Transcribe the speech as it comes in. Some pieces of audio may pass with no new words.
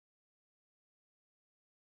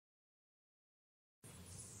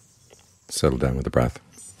Settle down with the breath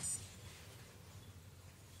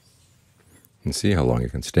and see how long you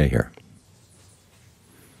can stay here.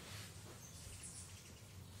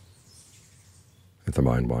 If the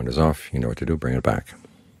mind wanders off, you know what to do, bring it back.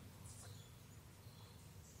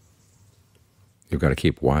 You've got to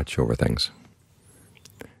keep watch over things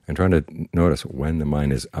and try to notice when the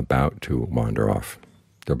mind is about to wander off.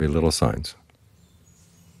 There'll be little signs.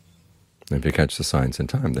 And if you catch the signs in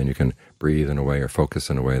time, then you can breathe in a way or focus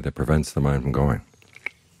in a way that prevents the mind from going.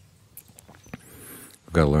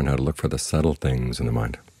 We've got to learn how to look for the subtle things in the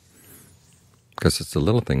mind, because it's the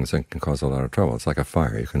little things that can cause a lot of trouble. It's like a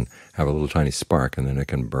fire. You can have a little tiny spark, and then it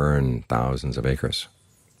can burn thousands of acres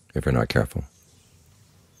if you're not careful.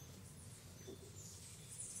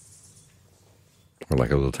 Or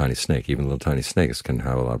like a little tiny snake. Even little tiny snakes can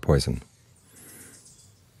have a lot of poison.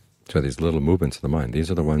 So these little movements of the mind, these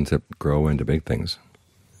are the ones that grow into big things.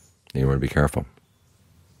 You want to be careful.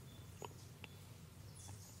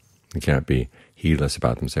 You can't be heedless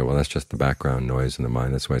about them, say, well, that's just the background noise in the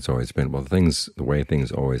mind, that's the way it's always been. Well, the way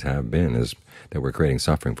things always have been is that we're creating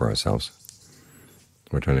suffering for ourselves.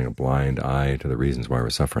 We're turning a blind eye to the reasons why we're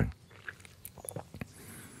suffering.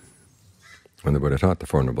 When the Buddha taught the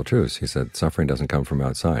Four Noble Truths, he said suffering doesn't come from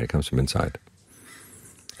outside, it comes from inside.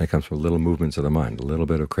 It comes from little movements of the mind. A little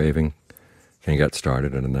bit of craving can get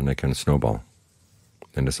started, and then it can snowball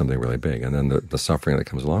into something really big. And then the suffering that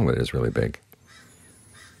comes along with it is really big.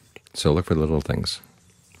 So look for the little things.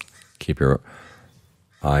 Keep your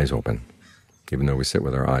eyes open. Even though we sit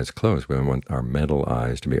with our eyes closed, we want our mental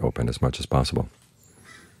eyes to be open as much as possible.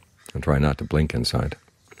 And try not to blink inside,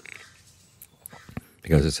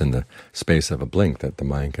 because it's in the space of a blink that the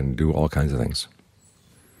mind can do all kinds of things.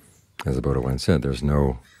 As the Buddha once said, there's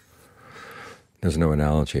no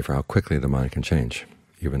analogy for how quickly the mind can change.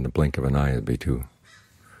 Even the blink of an eye would be too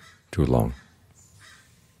long.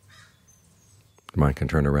 The mind can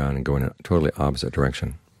turn around and go in a totally opposite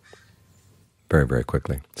direction very, very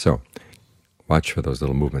quickly. So watch for those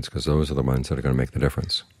little movements, because those are the ones that are going to make the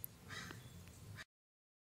difference.